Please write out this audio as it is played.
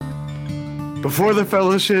Before the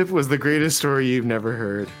Fellowship was the greatest story you've never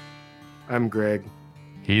heard. I'm Greg.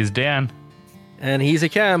 He's Dan. And he's a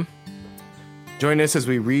Cam. Join us as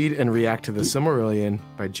we read and react to The Silmarillion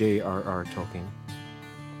by J.R.R. Tolkien.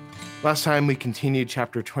 Last time we continued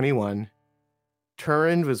chapter 21.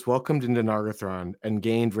 Turin was welcomed into Nargothrond and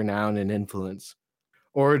gained renown and influence.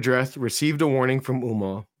 Orodreth received a warning from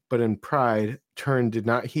Ulmo, but in pride, Turin did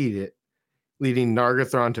not heed it, leading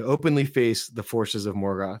Nargothrond to openly face the forces of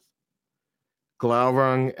Morgoth.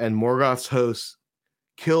 Glaurung and Morgoth's hosts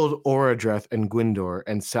killed Orodreth and Gwyndor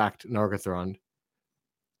and sacked Nargothrond.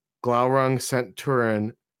 Glaurung sent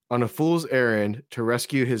Turin on a fool's errand to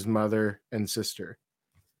rescue his mother and sister.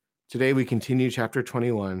 Today we continue chapter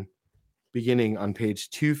 21, beginning on page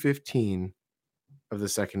 215 of the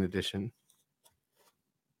second edition.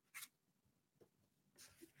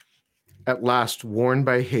 At last, worn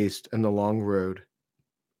by haste and the long road,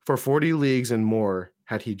 for 40 leagues and more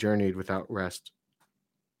had he journeyed without rest.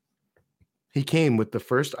 He came with the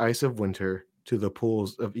first ice of winter to the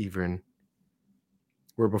pools of Yvern,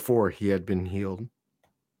 where before he had been healed.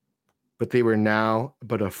 But they were now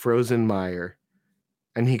but a frozen mire,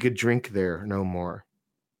 and he could drink there no more.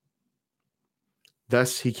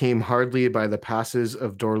 Thus he came hardly by the passes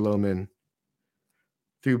of Dorlomin,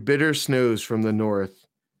 through bitter snows from the north,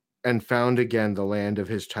 and found again the land of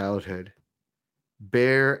his childhood.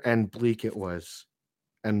 Bare and bleak it was,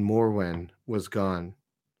 and Morwen was gone.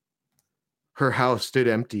 Her house stood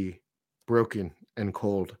empty, broken and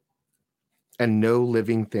cold, and no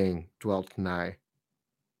living thing dwelt nigh.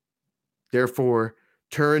 Therefore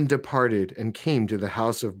Turin departed and came to the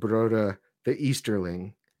house of Broda the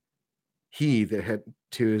Easterling, he that had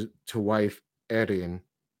to wife Erin,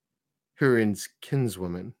 Hurin's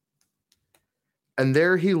kinswoman. And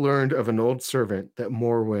there he learned of an old servant that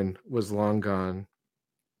Morwen was long gone,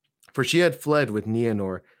 for she had fled with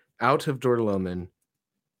Nienor out of Dorlomin.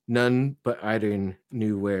 None but Erin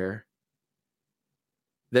knew where.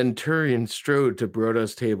 Then Turin strode to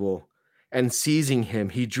Broda's table, and seizing him,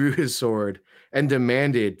 he drew his sword and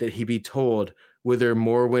demanded that he be told whither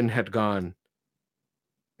Morwen had gone.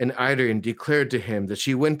 And Erin declared to him that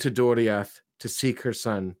she went to Doriath to seek her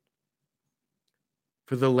son.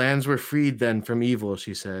 For the lands were freed then from evil,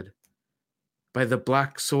 she said, by the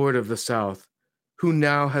black sword of the south, who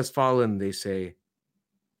now has fallen, they say.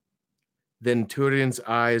 Then Turin's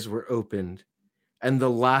eyes were opened, and the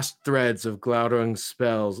last threads of Glaurung's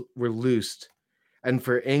spells were loosed, and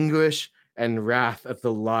for anguish and wrath at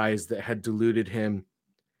the lies that had deluded him,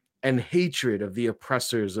 and hatred of the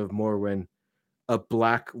oppressors of Morwen, a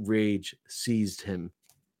black rage seized him.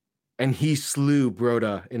 And he slew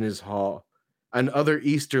Broda in his hall, and other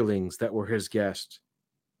Easterlings that were his guests.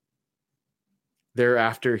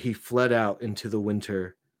 Thereafter he fled out into the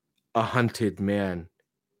winter, a hunted man.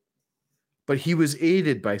 But he was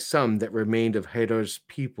aided by some that remained of Hadar's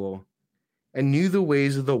people, and knew the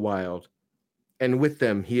ways of the wild, and with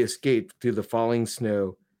them he escaped through the falling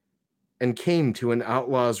snow, and came to an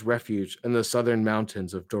outlaw's refuge in the southern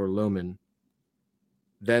mountains of Dorlomin.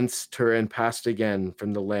 Thence Turin passed again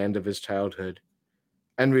from the land of his childhood,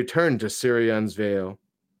 and returned to Sirion's Vale.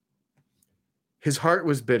 His heart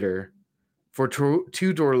was bitter, for to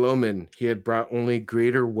Dorlomin he had brought only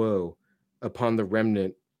greater woe upon the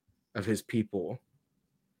remnant of his people,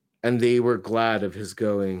 and they were glad of his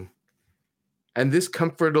going. And this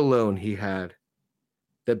comfort alone he had,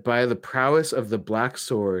 that by the prowess of the black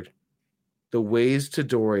sword, the ways to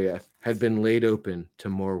Doriath had been laid open to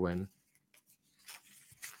Morwen.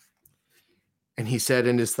 And he said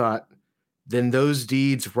in his thought, then those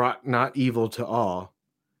deeds wrought not evil to all.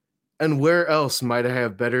 And where else might I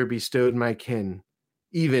have better bestowed my kin,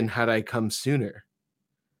 even had I come sooner?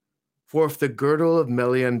 For if the girdle of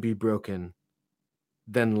Melian be broken,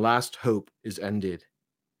 then last hope is ended.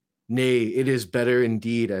 Nay, it is better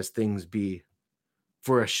indeed as things be,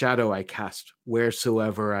 for a shadow I cast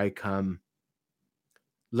wheresoever I come.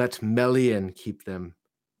 Let Melian keep them,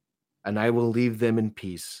 and I will leave them in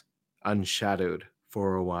peace, unshadowed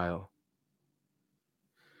for a while.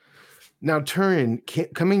 Now Turin,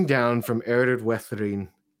 coming down from Ered Wethrin,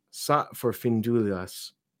 sought for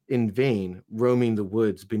Finduilas, in vain roaming the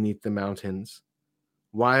woods beneath the mountains,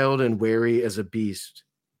 wild and wary as a beast,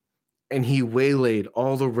 and he waylaid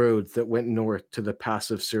all the roads that went north to the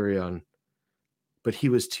pass of Sirion. But he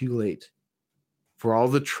was too late, for all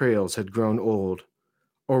the trails had grown old,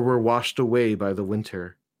 or were washed away by the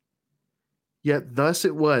winter. Yet thus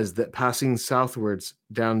it was that passing southwards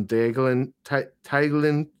down Teiglin,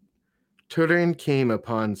 Turin came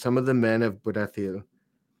upon some of the men of Bredethil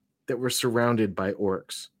that were surrounded by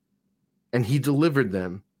orcs, and he delivered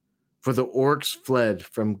them, for the orcs fled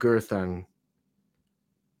from Gurthang,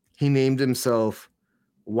 he named himself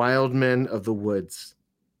Wild Men of the Woods,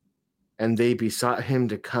 and they besought him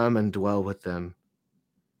to come and dwell with them.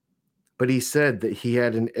 But he said that he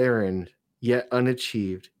had an errand yet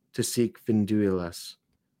unachieved to seek Finduilas,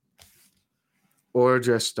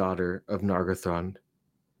 Ordres' daughter of Nargothrond.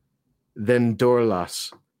 Then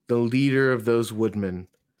Dorlas, the leader of those woodmen,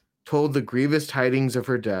 told the grievous tidings of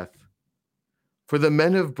her death. For the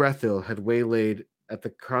men of Brethil had waylaid at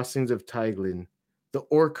the crossings of Teiglin the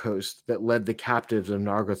orc host that led the captives of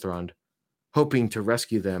Nargothrond, hoping to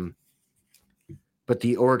rescue them. But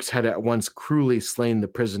the orcs had at once cruelly slain the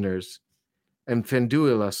prisoners, and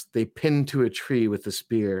Finduilas they pinned to a tree with a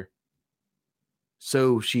spear.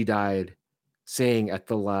 So she died, saying at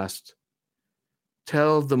the last,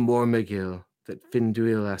 "Tell the Mormegil that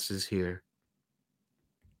Finduilas is here."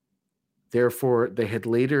 Therefore they had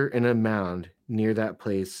laid her in a mound near that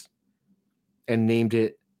place, and named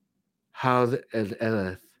it Hald el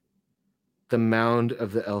Eleth, the mound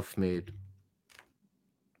of the elf maid.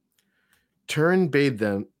 Turin bade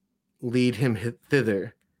them lead him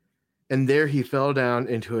thither, and there he fell down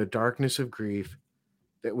into a darkness of grief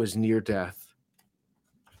that was near death.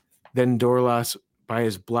 Then Dorlas, by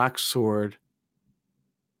his black sword,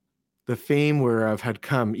 the fame whereof had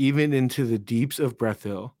come even into the deeps of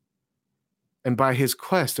Brethil, and by his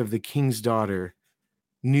quest of the king's daughter,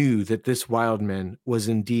 knew that this wild man was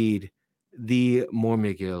indeed the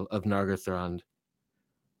Mormegil of Nargothrond,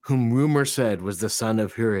 whom rumor said was the son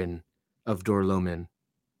of Hurin of Dorlomin.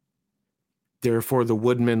 Therefore the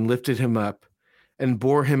woodmen lifted him up and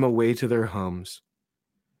bore him away to their homes.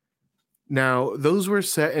 Now those were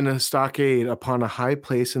set in a stockade upon a high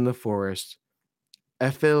place in the forest,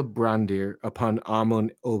 Ethel Brandir upon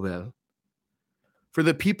Amon Obel. For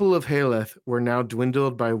the people of Haleth were now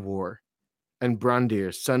dwindled by war, and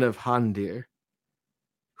Brandir, son of Handir,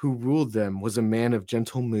 who ruled them, was a man of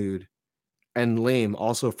gentle mood, and lame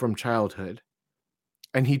also from childhood,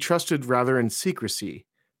 and he trusted rather in secrecy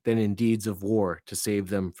than in deeds of war to save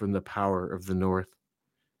them from the power of the north.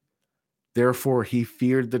 Therefore he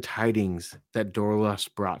feared the tidings that Dorlas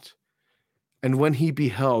brought, and when he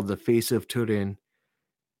beheld the face of Turin,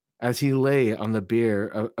 as he lay on the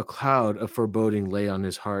bier, a cloud of foreboding lay on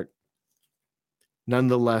his heart.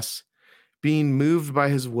 Nonetheless, being moved by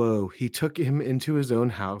his woe, he took him into his own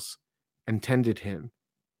house and tended him,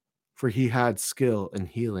 for he had skill in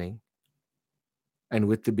healing. And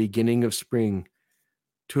with the beginning of spring,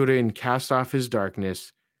 Turin cast off his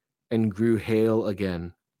darkness and grew hale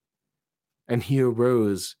again. And he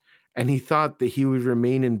arose, and he thought that he would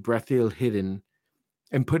remain in Brethil hidden,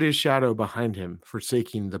 and put his shadow behind him,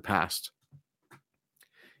 forsaking the past.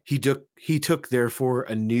 He took therefore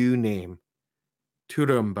a new name,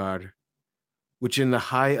 Turambar, which in the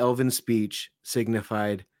high elven speech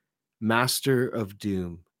signified Master of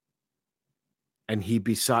Doom. And he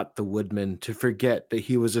besought the woodmen to forget that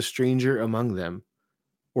he was a stranger among them,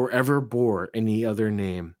 or ever bore any other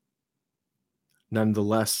name.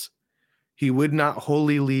 Nonetheless, he would not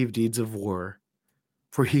wholly leave deeds of war,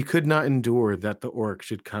 for he could not endure that the orc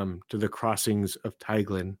should come to the crossings of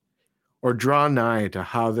Teiglin, or draw nigh to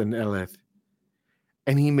Hald and Eleth,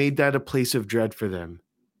 and he made that a place of dread for them,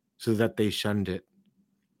 so that they shunned it.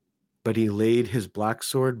 But he laid his black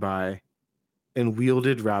sword by, and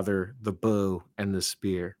wielded rather the bow and the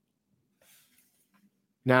spear.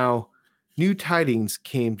 Now, new tidings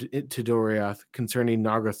came to Doriath concerning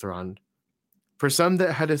Nargothrond, for some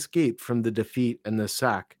that had escaped from the defeat and the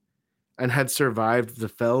sack, and had survived the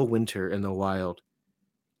fell winter in the wild,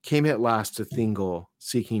 came at last to Thingol,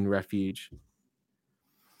 seeking refuge.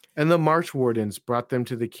 And the march wardens brought them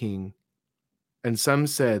to the king, and some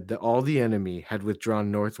said that all the enemy had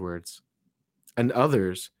withdrawn northwards, and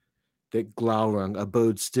others that Glaurung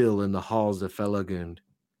abode still in the halls of Felagund.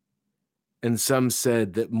 And some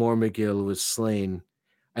said that Mormegil was slain,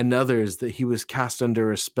 and others that he was cast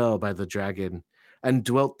under a spell by the dragon, and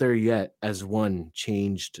dwelt there yet as one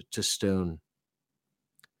changed to stone.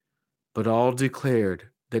 But all declared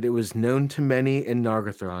that it was known to many in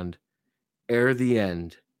Nargothrond, ere the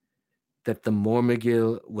end, that the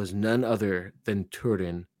Mormegil was none other than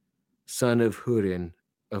Turin, son of Hurin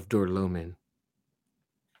of Dorlomin.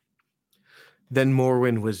 Then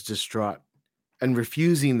Morwen was distraught, and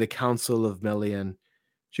refusing the counsel of Melian,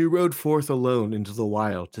 she rode forth alone into the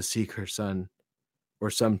wild to seek her son,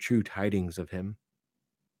 or some true tidings of him.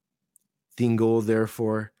 Thingol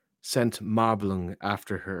therefore sent Mablung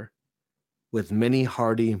after her, with many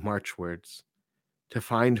hardy marchwords, to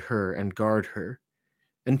find her and guard her,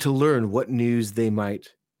 and to learn what news they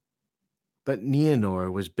might. But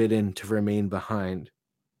Nienor was bidden to remain behind.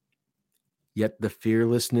 Yet the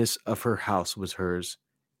fearlessness of her house was hers,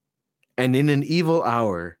 And in an evil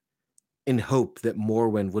hour, in hope that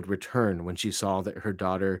Morwen would return when she saw that her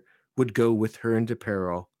daughter would go with her into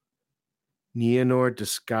peril, Nienor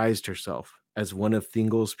disguised herself as one of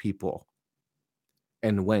Thingol's people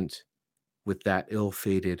and went with that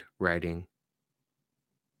ill-fated writing.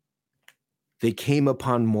 They came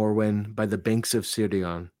upon Morwen by the banks of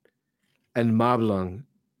Sirion, and Mablung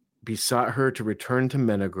besought her to return to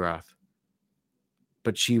Menegroth,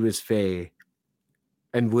 but she was fey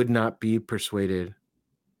and would not be persuaded.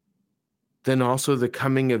 Then also the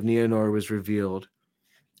coming of Nienor was revealed,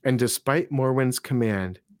 and despite Morwen's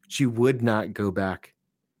command, she would not go back,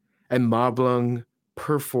 and Mablung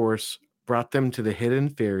perforce brought them to the hidden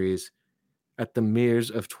fairies at the Meres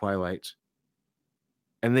of Twilight,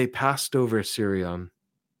 and they passed over Sirion.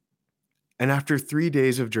 And after 3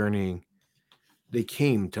 days of journeying, they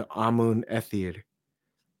came to Amun Ethir,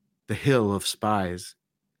 the hill of spies,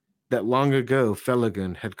 that long ago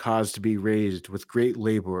Felagund had caused to be raised with great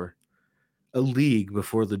labor, a league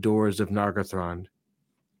before the doors of Nargothrond.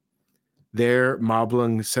 There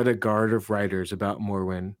Mablung set a guard of riders about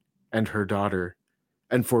Morwen and her daughter,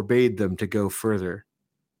 and forbade them to go further.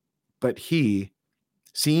 But he,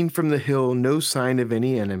 seeing from the hill no sign of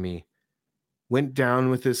any enemy, went down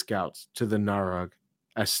with his scouts to the Narog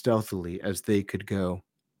as stealthily as they could go.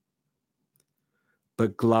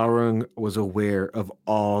 But Glaurung was aware of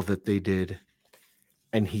all that they did,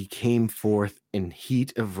 and he came forth in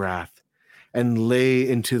heat of wrath, and lay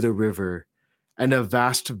into the river, and a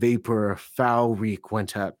vast vapor of foul reek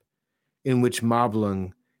went up, in which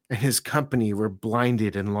Mablung and his company were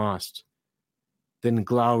blinded and lost. Then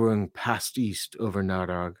Glaurung passed east over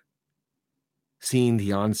Narog. Seeing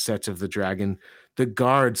the onset of the dragon, the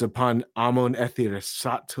guards upon Amon Ethir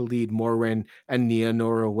sought to lead Morwen and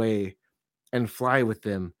Nienor away, and fly with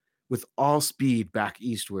them with all speed back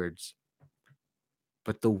eastwards.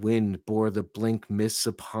 But the wind bore the blank mists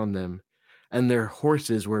upon them, and their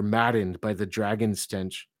horses were maddened by the dragon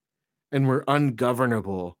stench, and were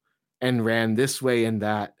ungovernable, and ran this way and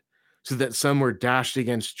that, so that some were dashed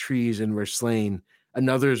against trees and were slain, and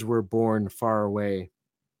others were borne far away.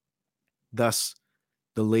 Thus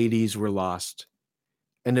the ladies were lost,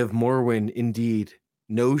 and of Morwen, indeed,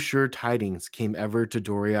 no sure tidings came ever to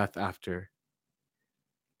Doriath after.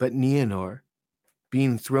 But Nienor,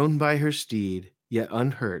 being thrown by her steed, yet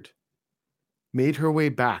unhurt, made her way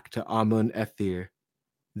back to Amon Ethir,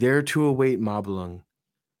 there to await Mablung,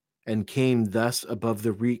 and came thus above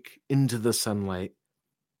the reek into the sunlight,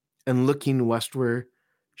 and looking westward,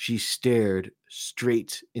 she stared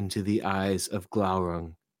straight into the eyes of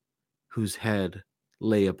Glaurung, whose head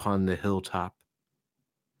lay upon the hilltop.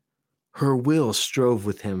 Her will strove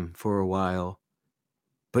with him for a while,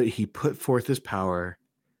 but he put forth his power,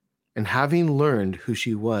 and having learned who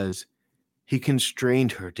she was, he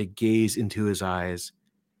constrained her to gaze into his eyes,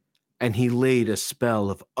 and he laid a spell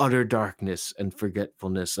of utter darkness and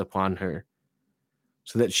forgetfulness upon her,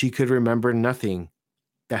 so that she could remember nothing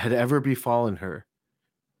that had ever befallen her,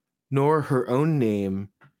 nor her own name,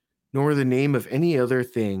 nor the name of any other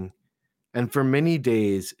thing, and for many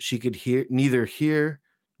days she could neither hear,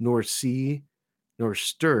 nor see, nor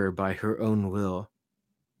stir by her own will.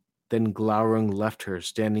 Then Glaurung left her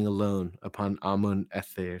standing alone upon Amon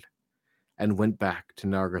Ethir, and went back to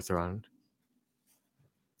Nargothrond.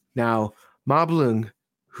 Now, Mablung,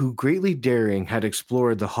 who greatly daring had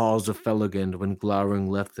explored the halls of Felagund when Glaurung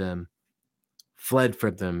left them, fled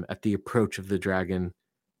from them at the approach of the dragon,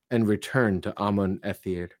 and returned to Amon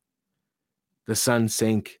Ethir. The sun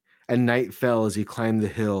sank, and night fell as he climbed the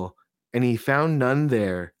hill, and he found none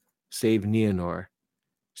there save Nienor,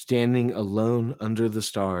 standing alone under the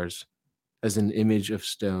stars as an image of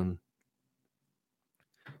stone.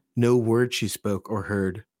 No word she spoke or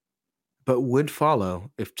heard, but would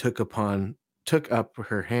follow if took up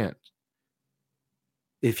her hand.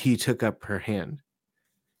 If he took up her hand.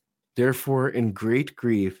 Therefore, in great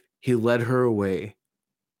grief, he led her away,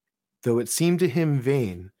 though it seemed to him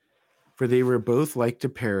vain, for they were both like to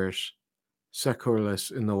perish,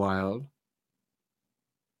 succorless in the wild.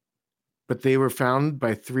 But they were found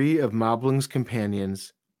by 3 of Mablung's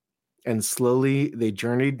companions, and slowly they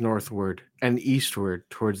journeyed northward and eastward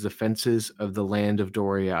towards the fences of the land of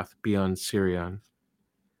Doriath beyond Sirion,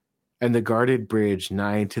 and the guarded bridge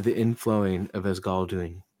nigh to the inflowing of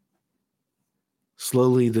Esgalduin.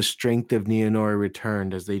 Slowly the strength of Nienor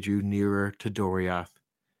returned as they drew nearer to Doriath,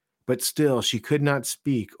 but still she could not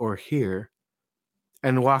speak or hear,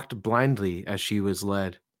 and walked blindly as she was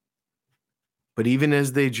led. But even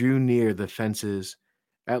as they drew near the fences,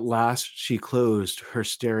 at last she closed her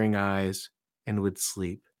staring eyes and would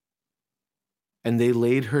sleep. And they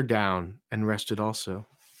laid her down and rested also.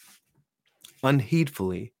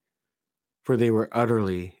 unheedfully, for they were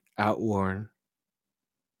utterly outworn.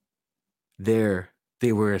 There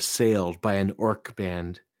they were assailed by an orc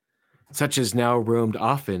band, such as now roamed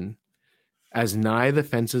often, as nigh the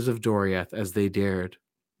fences of Doriath as they dared.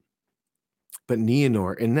 But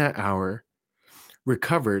Nienor, in that hour,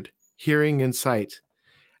 recovered hearing and sight,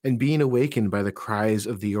 and being awakened by the cries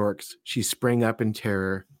of the orcs, she sprang up in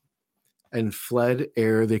terror and fled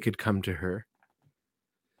ere they could come to her.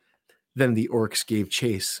 Then the orcs gave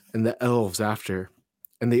chase, and the elves after,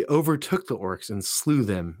 and they overtook the orcs and slew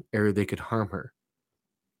them ere they could harm her.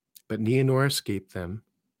 But Nienor escaped them,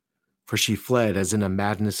 for she fled as in a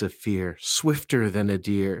madness of fear, swifter than a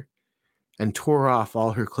deer, and tore off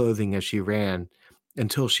all her clothing as she ran,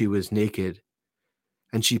 until she was naked.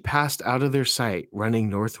 And she passed out of their sight, running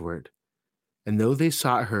northward. And though they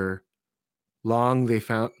sought her long, they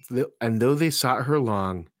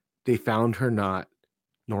found her not,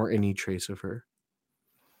 nor any trace of her.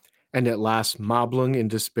 And at last Moblung, in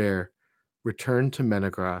despair, returned to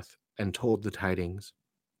Menegroth and told the tidings.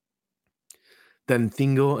 Then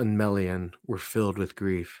Thingol and Melian were filled with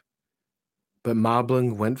grief. But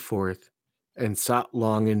Moblung went forth and sought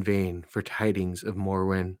long in vain for tidings of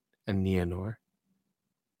Morwen and Nienor.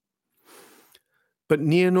 But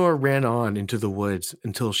Nienor ran on into the woods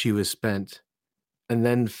until she was spent, and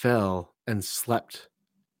then fell and slept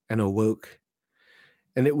and awoke.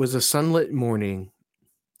 And it was a sunlit morning,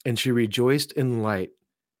 and she rejoiced in light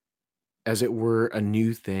as it were a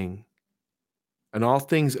new thing. And all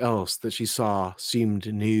things else that she saw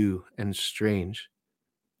seemed new and strange,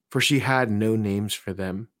 for she had no names for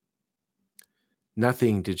them.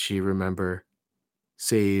 Nothing did she remember,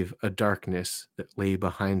 save a darkness that lay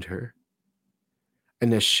behind her,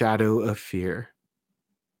 and a shadow of fear.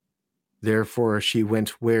 Therefore she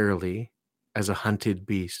went warily as a hunted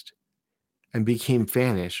beast, and became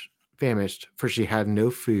famished, for she had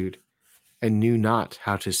no food, and knew not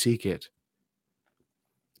how to seek it.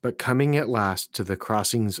 But coming at last to the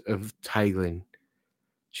crossings of Teiglin,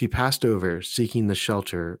 she passed over, seeking the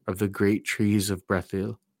shelter of the great trees of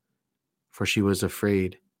Brethil, for she was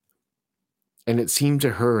afraid. And it seemed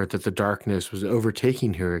to her that the darkness was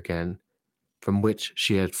overtaking her again, from which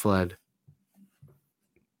she had fled.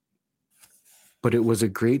 But it was a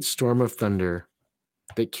great storm of thunder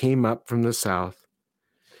that came up from the south,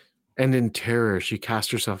 and in terror she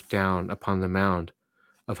cast herself down upon the mound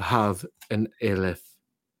of Hav and Elith,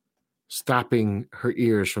 stopping her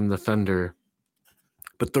ears from the thunder.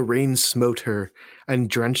 But the rain smote her and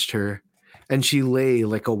drenched her, and she lay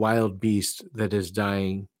like a wild beast that is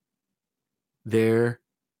dying. There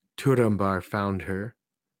Turambar found her,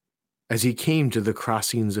 as he came to the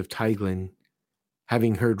crossings of Teiglin,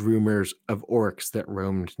 having heard rumors of orcs that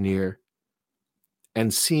roamed near,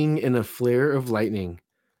 and seeing in a flare of lightning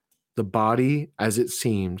the body, as it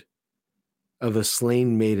seemed, of a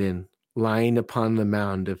slain maiden lying upon the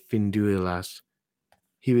mound of Finduilas,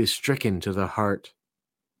 he was stricken to the heart.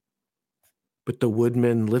 But the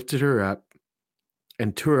woodman lifted her up,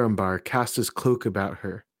 and Turambar cast his cloak about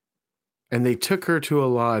her, and they took her to a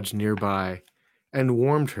lodge nearby, and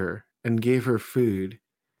warmed her, and gave her food.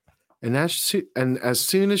 And as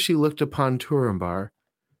soon as she looked upon Turambar,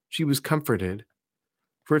 she was comforted,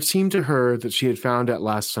 for it seemed to her that she had found at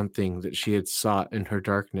last something that she had sought in her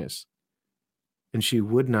darkness, and she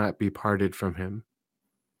would not be parted from him.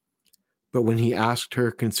 But when he asked her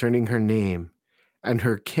concerning her name, and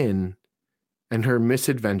her kin, and her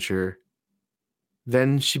misadventure,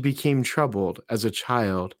 then she became troubled as a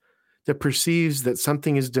child that perceives that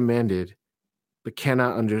something is demanded, but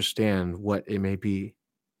cannot understand what it may be.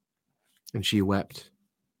 And she wept.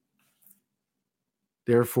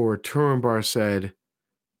 Therefore Turambar said,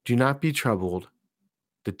 "Do not be troubled,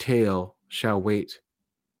 the tale shall wait.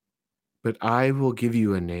 But I will give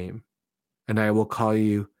you a name, and I will call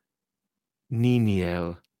you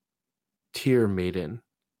Niniel, Tear Maiden."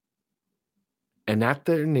 And at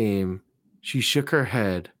their name she shook her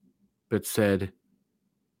head, but said,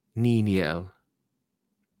 Niniel.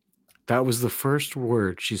 That was the first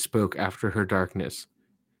word she spoke after her darkness,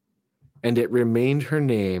 and it remained her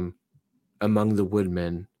name among the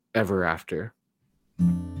woodmen ever after.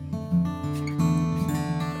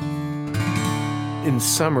 In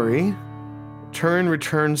summary, Turin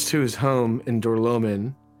returns to his home in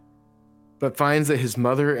Dorlomen, but finds that his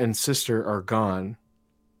mother and sister are gone.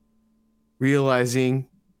 Realizing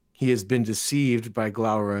he has been deceived by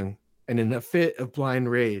Glaurung, and in a fit of blind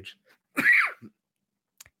rage,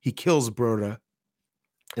 he kills Broda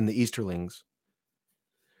and the Easterlings.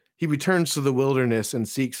 He returns to the wilderness and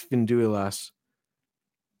seeks Finduilas,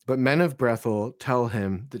 but men of Brethil tell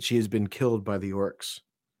him that she has been killed by the orcs.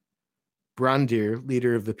 Brandir,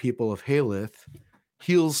 leader of the people of Haleth,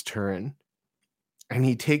 heals Turin, and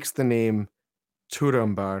he takes the name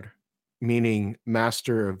Turambar, meaning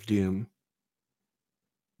Master of Doom.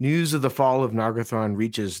 News of the fall of Nargothrond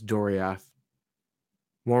reaches Doriath.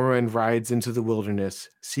 Morwen rides into the wilderness,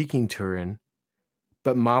 seeking Turin,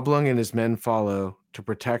 but Moblung and his men follow to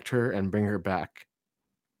protect her and bring her back.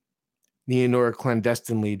 Nienor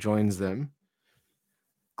clandestinely joins them.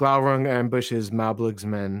 Glaurung ambushes Moblung's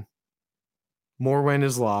men. Morwen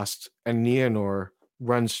is lost, and Nienor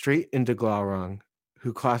runs straight into Glaurung,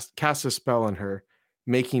 who casts a spell on her,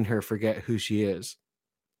 making her forget who she is.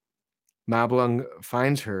 Moblung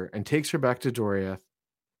finds her and takes her back to Doriath,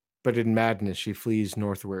 but in madness she flees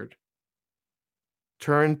northward.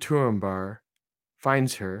 Turin Turambar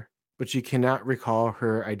finds her, but she cannot recall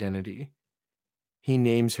her identity. He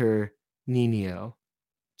names her Nienor,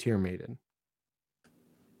 Tear Maiden.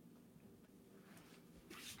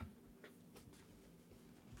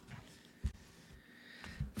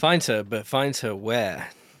 Finds her, but finds her where?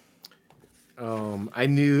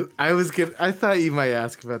 I thought you might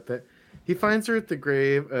ask about that. He finds her at the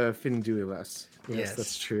grave of Finduilas. Yes,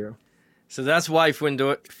 that's true. So that's why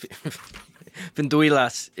Finduilas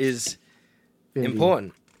is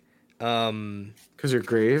important. Because her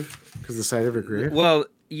grave? Because the site of her grave? Well,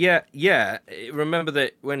 yeah. Remember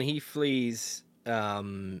that when he flees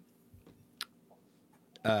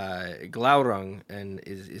Glaurung and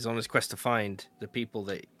is on his quest to find the people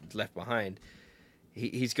that he left behind,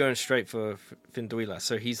 he's going straight for Finduilas.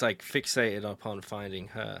 So he's like fixated upon finding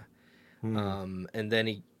her. And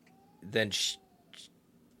then she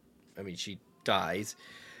dies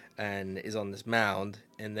and is on this mound,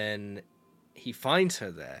 and then he finds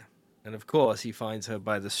her there. And of course, he finds her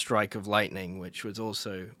by the strike of lightning, which was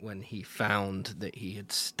also when he found that he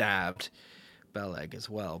had stabbed Beleg as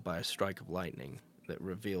well by a strike of lightning that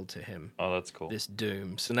revealed to him. Oh, that's cool. This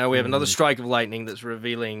doom. So now we have another strike of lightning that's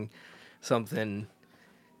revealing something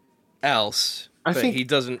else, but he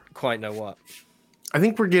doesn't quite know what. I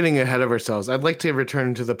think we're getting ahead of ourselves. I'd like to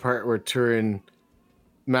return to the part where Turin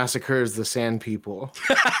massacres the Sand People.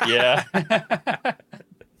 Yeah.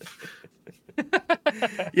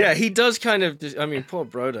 Yeah, he does kind of. I mean, poor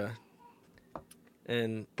Broda.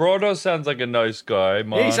 And Brodo sounds like a nice guy,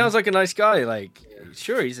 man. Yeah, he sounds like a nice guy. Like,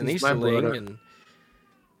 sure, he's an He's my Easterling Broda. and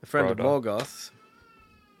a friend of Broda. Morgoth.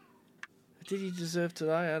 Did he deserve to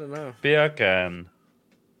die? I don't know. Bjorkan.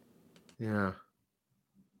 Yeah.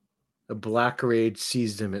 A black rage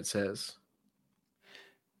seized him, it says.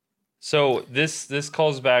 So this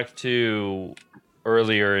calls back to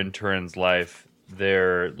earlier in Turin's life.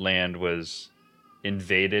 Their land was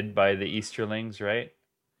invaded by the Easterlings, right?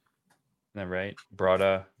 Isn't that right?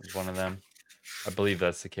 Brada was one of them. I believe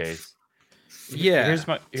that's the case. Yeah.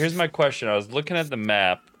 Here's my question. I was looking at the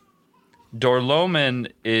map.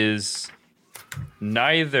 Dorloman is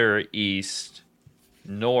neither east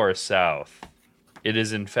nor south. It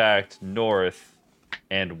is in fact north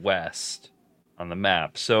and west on the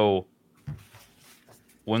map. So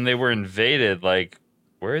when they were invaded, like,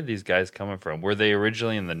 where are these guys coming from? Were they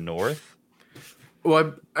originally in the north?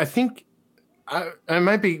 Well, I think I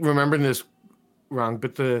might be remembering this wrong,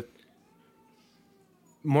 but the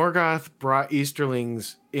Morgoth brought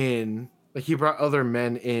Easterlings in, like he brought other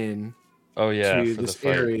men in. Oh yeah, to for this the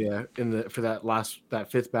fight. area for that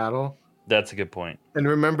fifth battle. That's a good point. And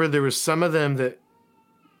remember, there was some of them that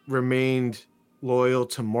remained loyal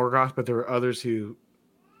to Morgoth, but there were others who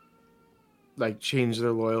like changed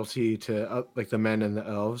their loyalty to like the men and the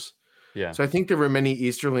elves. Yeah. So I think there were many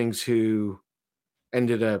Easterlings who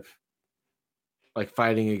ended up like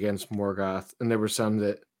fighting against Morgoth, and there were some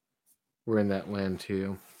that were in that land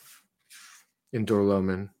too, in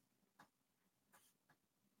Dorloman.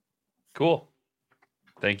 Cool.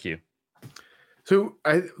 Thank you. So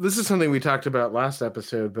this is something we talked about last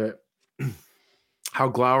episode, but how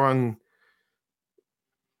Glaurung,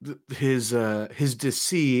 his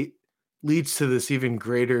deceit leads to this even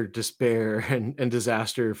greater despair and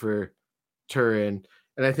disaster for Turin.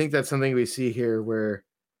 And I think that's something we see here where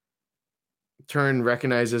Turin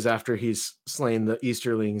recognizes after he's slain the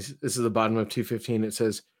Easterlings. This is the bottom of 215. It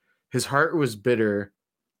says, his heart was bitter,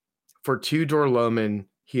 for to Dorloman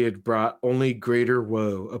he had brought only greater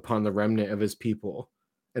woe upon the remnant of his people,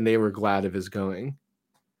 and they were glad of his going.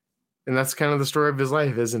 And that's kind of the story of his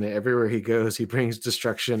life, isn't it? Everywhere he goes, he brings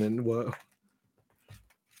destruction and woe.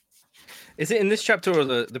 Is it in this chapter or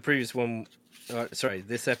the previous one?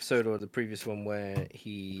 This episode or the previous one where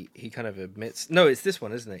he kind of admits... No, it's this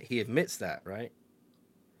one, isn't it? He admits that, right?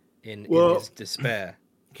 In his despair.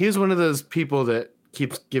 He's one of those people that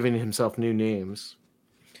keeps giving himself new names.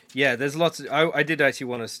 Yeah, there's lots of... I did actually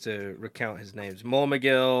want us to recount his names.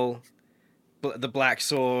 Mormagil, the Black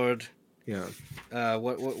Sword. Yeah.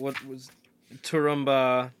 What was...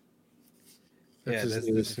 Turumba. That's Yeah, his there's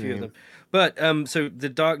newest a few of name. them. But, so the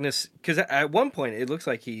darkness... Because at one point, it looks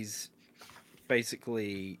like he's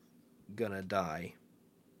basically gonna die.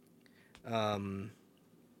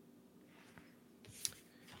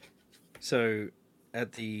 So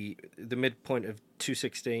at the midpoint of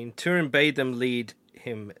 216, Turin bade them lead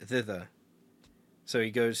him thither. So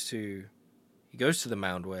he goes to the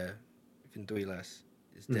mound where Finduilas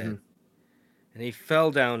is dead. And he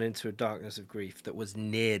fell down into a darkness of grief that was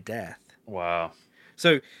near death. Wow.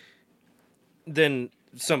 So then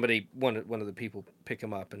one of the people pick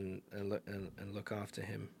him up and look after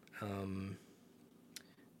him,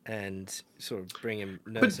 and sort of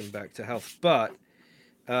nurse him back to health. But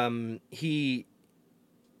he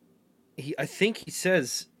I think he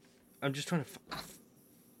says, I'm just trying to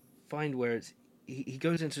find where he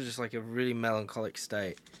goes into just like a really melancholic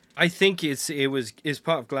state. I think it's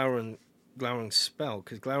part of Glaurung's spell,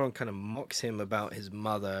 because Glaurung kind of mocks him about his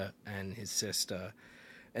mother and his sister,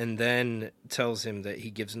 and then tells him that he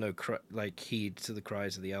gives no heed to the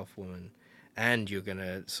cries of the elf woman, and you're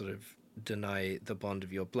gonna sort of deny the bond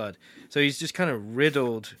of your blood. So he's just kind of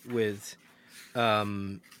riddled with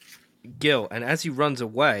guilt, and as he runs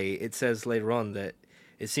away, it says later on that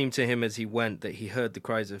it seemed to him as he went that he heard the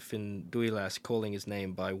cries of Finduilas calling his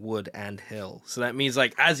name by wood and hill. So that means,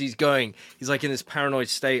 like, as he's going, he's like in this paranoid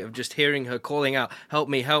state of just hearing her calling out, "Help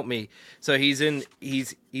me, help me." So he's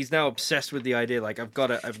now obsessed with the idea, like, I've got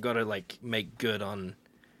to like make good on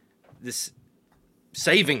this,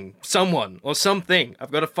 saving someone or something.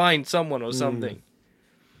 I've got to find someone or something.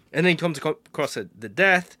 And then he comes across the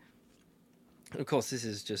death. Of course, this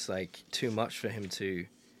is just like too much for him to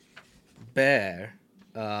bear.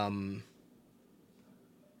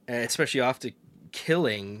 Especially after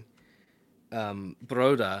killing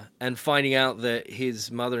Broda and finding out that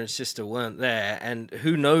his mother and sister weren't there, and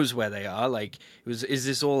who knows where they are. Like, is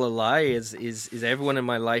this all a lie? Is everyone in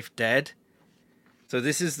my life dead? So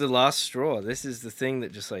this is the last straw. This is the thing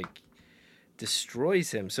that just like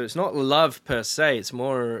destroys him. So it's not love per se. It's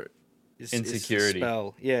more insecurity. It's the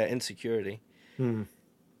spell. Yeah, insecurity.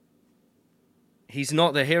 He's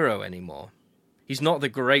not the hero anymore. He's not the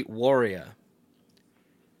great warrior.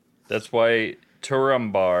 That's why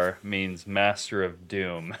Turumbar means master of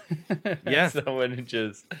doom. Yeah. So when it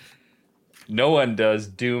just... No one does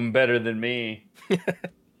doom better than me.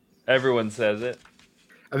 Everyone says it.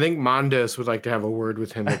 I think Mondos would like to have a word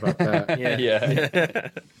with him about that. Yeah.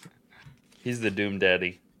 He's the doom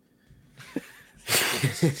daddy.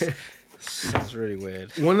 Sounds really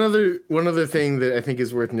weird. One other thing that I think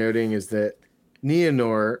is worth noting is that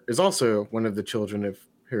Nienor is also one of the children of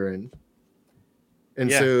Hurin.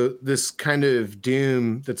 And so this kind of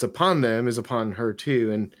doom that's upon them is upon her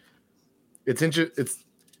too. And it's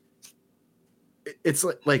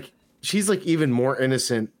like she's like even more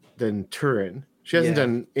innocent than Turin. She hasn't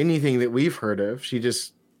done anything that we've heard of. She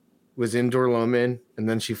just was in Dorloman, and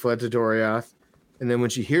then she fled to Doriath. And then when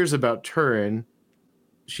she hears about Turin,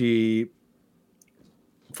 she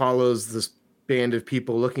follows this band of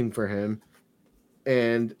people looking for him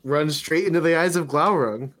and runs straight into the eyes of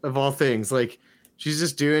Glaurung, of all things. Like, she's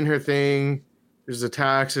just doing her thing. There's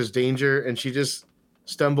attacks, there's danger, and she just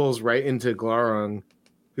stumbles right into Glaurung,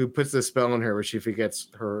 who puts the spell on her where she forgets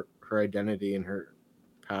her identity and her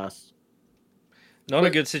past. Not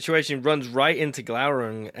a good situation. Runs right into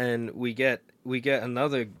Glaurung, and we get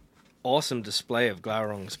another awesome display of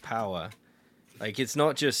Glaurung's power. Like, it's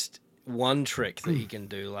not just one trick that he can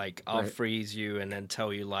do, like, I'll freeze you and then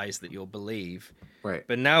tell you lies that you'll believe. Right.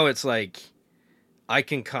 But now it's like, I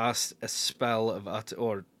can cast a spell of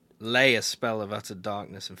lay a spell of utter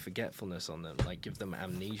darkness and forgetfulness on them, like give them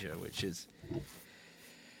amnesia, which is...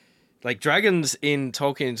 Like, dragons in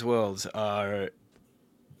Tolkien's worlds are...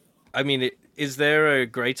 I mean, is there a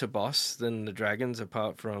greater boss than the dragons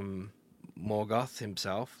apart from Morgoth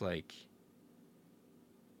himself? Like,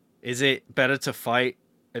 is it better to fight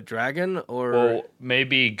a dragon or... Well,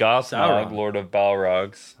 maybe Gothmog, Sauron? Lord of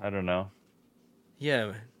Balrogs. I don't know.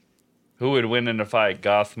 Yeah. Who would win in a fight,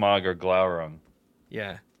 Gothmog or Glaurung?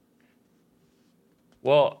 Yeah.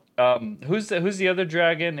 Well, who's the other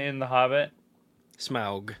dragon in The Hobbit?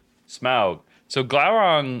 Smaug. Smaug. So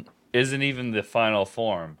Glaurung isn't even the final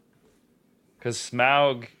form, because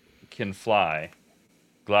Smaug can fly.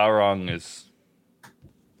 Glaurung is...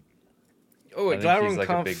 Oh, I think Glaurung he's like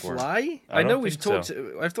a can't big worm. fly? I know don't we've think talked.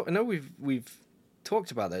 so. I know we've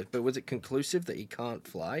talked about that, but was it conclusive that he can't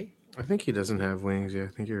fly? I think he doesn't have wings. Yeah, I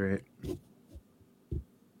think you're right.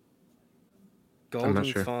 I'm not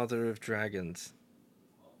Golden sure. Father of Dragons.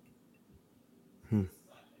 Hmm.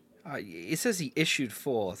 It says he issued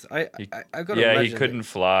forth. I got to Yeah, he imagine. couldn't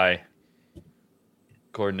fly.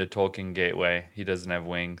 According to Tolkien Gateway, he doesn't have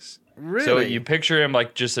wings. So Really? you picture him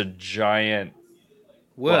like just a giant,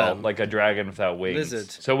 well, Worm. like a dragon without wings.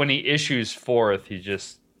 Lizard. So when he issues forth, he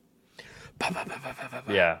just,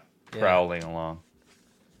 yeah, prowling along.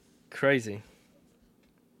 Crazy.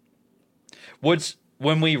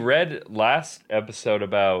 When we read last episode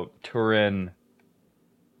about Turin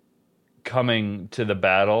coming to the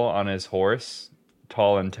battle on his horse,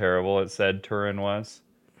 tall and terrible, it said Turin was.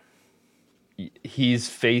 He's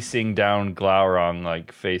facing down Glaurung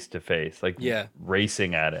like face to face, like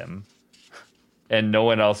racing at him, and no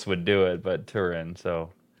one else would do it but Turin.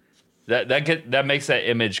 So that makes that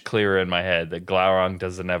image clearer in my head. That Glaurung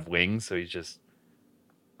doesn't have wings, so he's just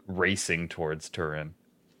racing towards Turin.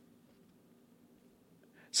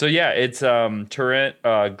 So yeah, it's Turin.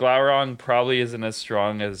 Glaurung probably isn't as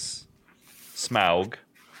strong as Smaug,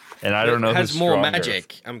 and I don't know It has who's more stronger.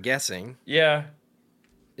 magic, I'm guessing. Yeah,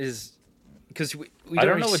 Is because we I don't don't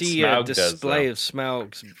know really what see Smaug a does, display though. of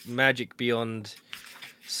Smaug's magic beyond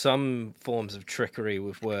some forms of trickery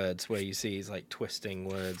with words, where you see he's like twisting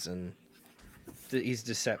words and he's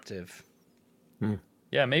deceptive.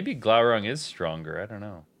 Yeah, maybe Glaurung is stronger. I don't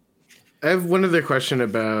know. I have one other question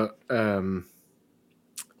about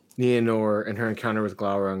Nienor and her encounter with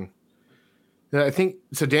Glaurung. I think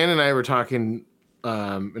so. Dan and I were talking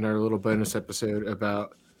in our little bonus episode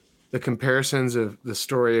about the comparisons of the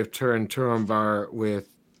story of Turin Turambar with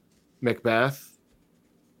Macbeth,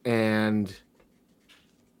 and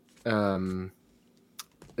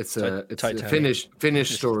it's a Finnish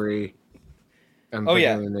story. I'm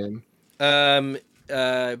forgetting the name.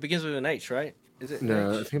 It begins with an H, right? Is it?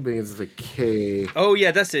 No, I think it begins with a K. Oh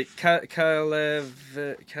yeah, that's it. Kalevala.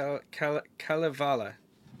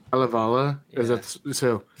 Kalevala. Is Yeah. that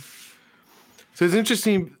so? So it's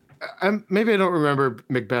interesting. Maybe I don't remember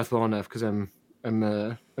Macbeth well enough because I'm an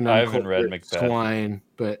I haven't read Macbeth. swine,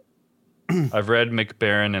 but I've read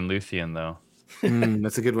McBaron and Luthien though.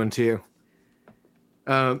 That's a good one too.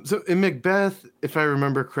 So in Macbeth, if I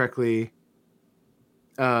remember correctly,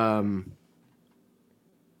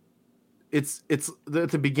 it's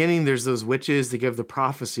at the beginning. There's those witches that give the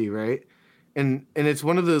prophecy, right? And it's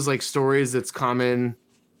one of those like stories that's common.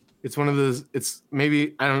 It's one of those. It's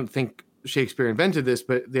maybe I don't think Shakespeare invented this,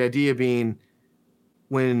 but the idea being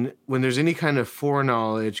when there's any kind of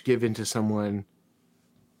foreknowledge given to someone,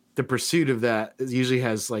 the pursuit of that usually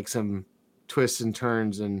has like some twists and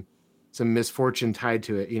turns and some misfortune tied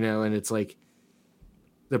to it, you know, and it's like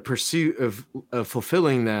the pursuit of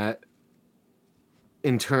fulfilling that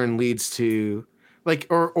in turn leads to like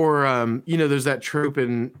or you know, there's that trope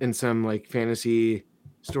in some like fantasy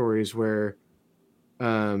stories where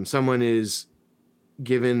someone is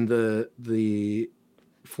given the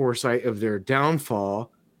foresight of their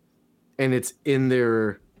downfall, and it's in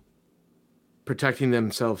their protecting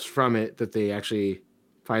themselves from it that they actually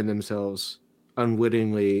find themselves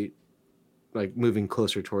unwittingly like moving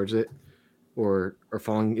closer towards it or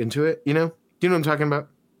falling into it, you know? Do you know what I'm talking about?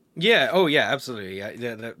 Yeah. Oh yeah. Absolutely.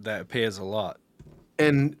 That appears a lot.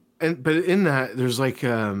 And but in that there's like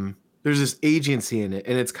there's this agency in it,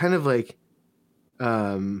 and it's kind of like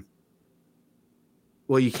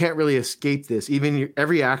well, you can't really escape this. Even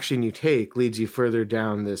every action you take leads you further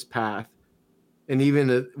down this path. And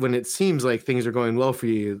even when it seems like things are going well for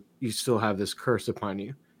you, you still have this curse upon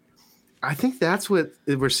you. I think that's what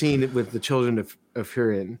we're seeing with the children of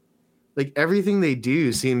Hurin. Like everything they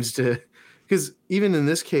do seems to, because even in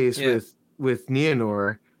this case with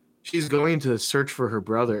Nienor, she's going to search for her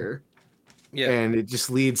brother, and it just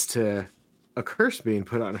leads to a curse being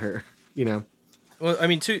put on her. You know. Well, I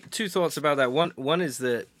mean, two thoughts about that. One is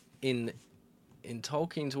that in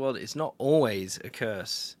Tolkien's world, it's not always a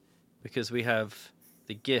curse, because we have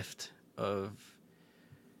the gift of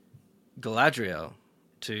Galadriel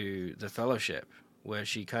to the Fellowship, where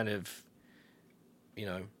she kind of, you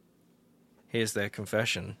know, hears their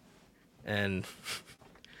confession and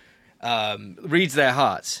reads their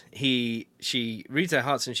hearts. She reads their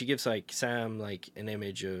hearts, and she gives like Sam like an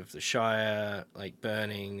image of the Shire like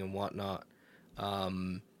burning and whatnot.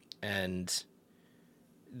 And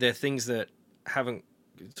they're things that haven't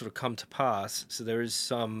sort of come to pass. So there is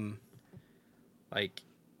some, like,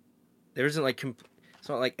 there isn't like, it's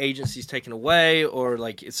not like agency's taken away or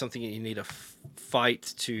like it's something that you need to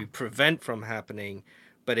fight to prevent from happening,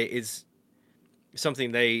 but it is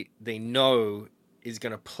something they know is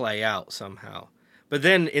going to play out somehow. But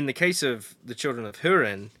then in the case of the children of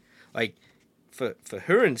Hurin, like for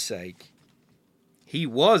Hurin's sake, he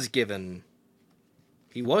was given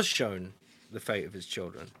he was shown the fate of his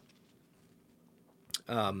children.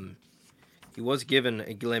 He was given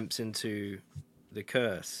a glimpse into the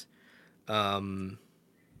curse. Now,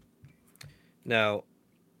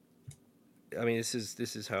 I mean, this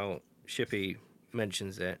is how Shippy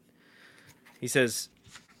mentions it. He says,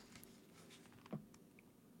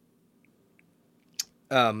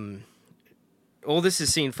 all this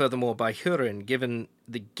is seen furthermore by Húrin, given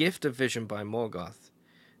the gift of vision by Morgoth,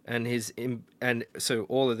 and so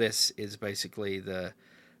all of this is basically the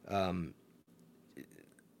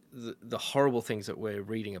horrible things that we're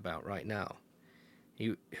reading about right now.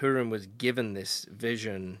 Húrin was given this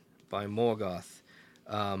vision by Morgoth,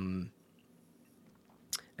 and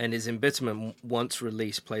his embitterment, once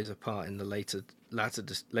released, plays a part in the later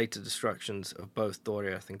destructions of both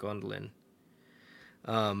Doriath and Gondolin.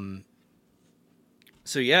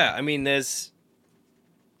 So yeah, I mean, there's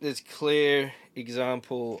clear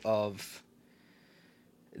example of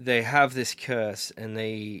they have this curse and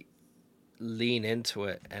they lean into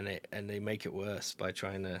it and they make it worse by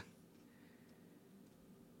trying to,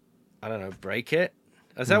 I don't know, break it.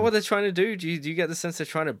 Is that what they're trying to do? Do you get the sense they're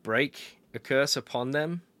trying to break a curse upon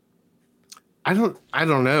them? I don't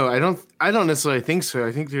know. I don't necessarily think so.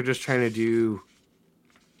 I think they're just trying to do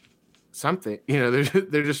something. You know,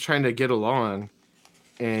 they're just trying to get along,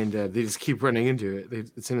 and they just keep running into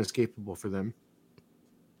it. It's inescapable for them.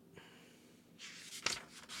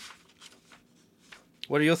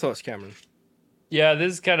 What are your thoughts, Cameron? Yeah,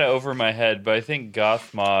 this is kind of over my head, but I think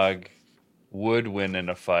Gothmog would win in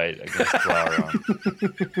a fight against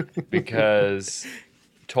Glaurung because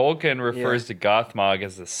Tolkien refers to Gothmog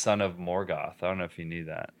as the son of Morgoth. I don't know if you knew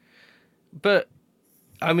that. But,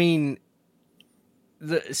 I mean,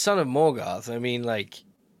 the son of Morgoth, I mean, like,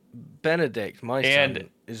 Benedict, my son,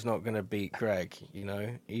 is not going to beat Greg, you know,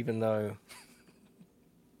 even though...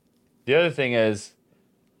 The other thing is,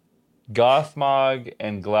 Gothmog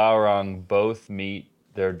and Glaurung both meet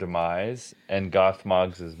their demise, and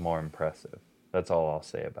Gothmog's is more impressive. That's all I'll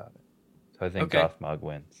say about it. So I think Gothmog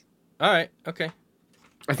wins. All right, okay.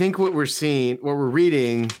 I think what we're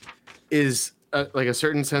reading is like a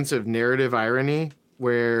certain sense of narrative irony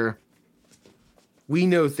where we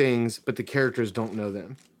know things, but the characters don't know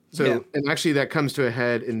them. So, and actually that comes to a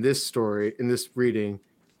head in this story, in this reading,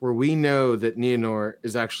 where we know that Nienor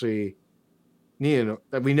is actually Nienor,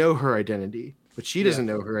 that we know her identity, but she doesn't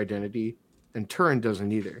know her identity, and Turin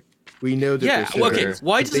doesn't either. We know that. Yeah. Okay.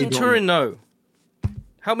 Why doesn't Turin know?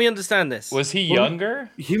 Help me understand this. Was he younger?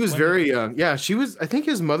 He was very young. Yeah, she was. I think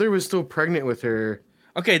his mother was still pregnant with her.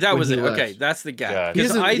 Okay, that was it. Left. Okay, that's the gap. He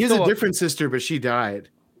has a different sister, but she died.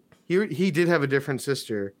 He did have a different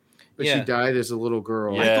sister, but she died as a little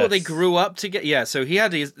girl. Yes. I thought they grew up together. Yeah, so he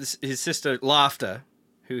had his sister Laughter,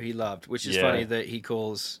 who he loved, which is funny that he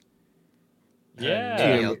calls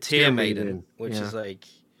Tear Maiden, which is like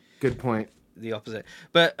good point. The opposite.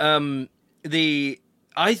 But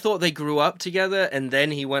I thought they grew up together, and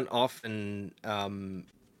then he went off and had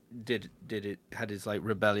his like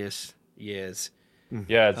rebellious years.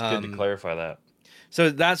 Yeah, it's good to clarify that. So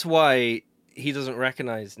that's why he doesn't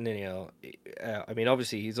recognize Nienor. I mean,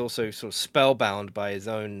 obviously, he's also sort of spellbound by his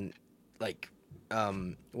own, like,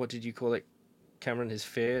 what did you call it, Cameron? His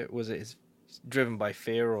fear? Was it driven by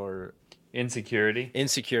fear or insecurity?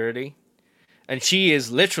 Insecurity. And she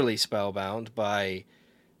is literally spellbound by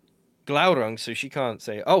Glaurung, so she can't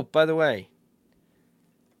say, "Oh, by the way,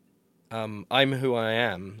 I'm who I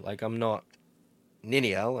am. Like, I'm not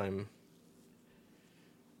Nienor.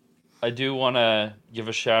 I do want to give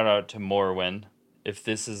a shout out to Morwen. If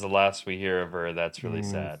this is the last we hear of her, that's really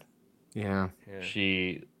sad. Yeah.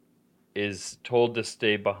 She is told to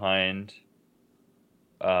stay behind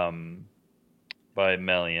by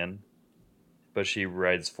Melian, but she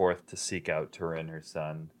rides forth to seek out Turin, her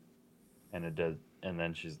son, and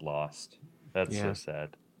then she's lost. That's so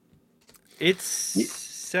sad. It's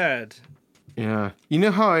sad. Yeah. You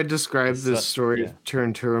know how I described this story of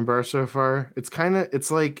Turin so far?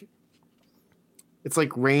 It's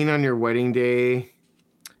like rain on your wedding day.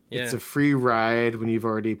 Yeah. It's a free ride when you've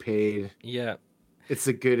already paid. Yeah. It's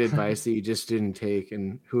the good advice that you just didn't take,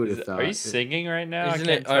 and who would have thought? Are you singing right now? Isn't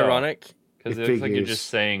it ironic? Because it looks like you're just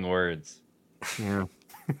saying words. Yeah.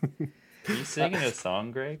 Are you singing a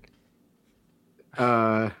song, Greg?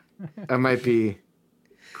 I might be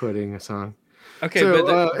quoting a song. Okay, so,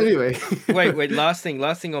 but anyway. wait. Last thing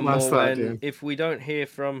on Morwen. If we don't hear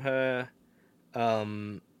from her,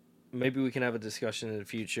 maybe we can have a discussion in the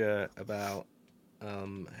future about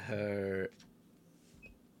her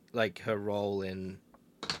role in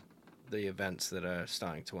the events that are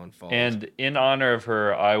starting to unfold. And in honor of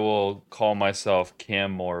her, I will call myself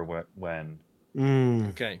Cam Morwen.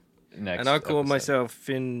 Okay. Next And I'll call episode. myself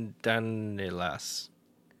Finn Danilas.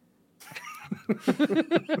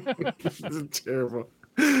 This is terrible.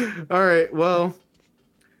 All right. Well,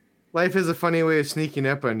 life is a funny way of sneaking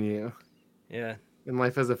up on you, Yeah. and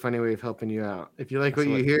life has a funny way of helping you out. If you like That's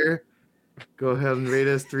what you what- hear, go ahead and rate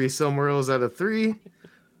us 3 Silmarils out of 3.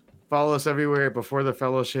 Follow us everywhere before the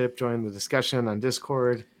fellowship. Join the discussion on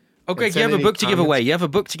Discord. Oh, Greg, And you send have a any book to give away. comments- You have a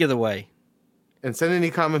book to give away. And send any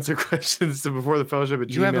comments or questions to before the fellowship at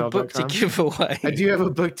You have a book to gmail.com. give away. I do have a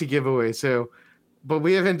book to give away, but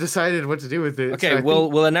we haven't decided what to do with it. Okay, so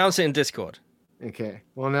we'll announce it in Discord. Okay.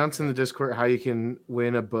 We'll announce in the Discord how you can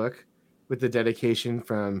win a book with the dedication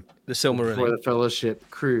from The Before Silmarillion. the Fellowship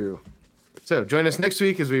crew. So join us next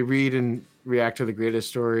week as we read and react to the greatest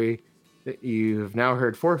story that you've now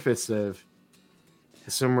heard 4/5 of,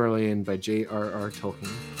 The Silmarillion by J.R.R. Tolkien.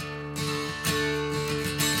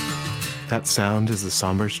 That sound is the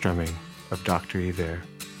somber strumming of Dr. Yver.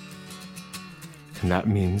 And that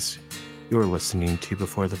means you're listening to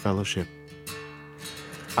Before the Fellowship.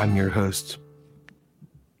 I'm your host,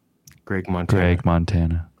 Greg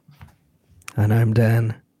Montana. And I'm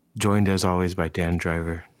Dan. Joined as always by Dan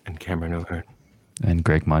Driver and Cameron O'Hearn. And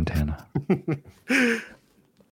Greg Montana.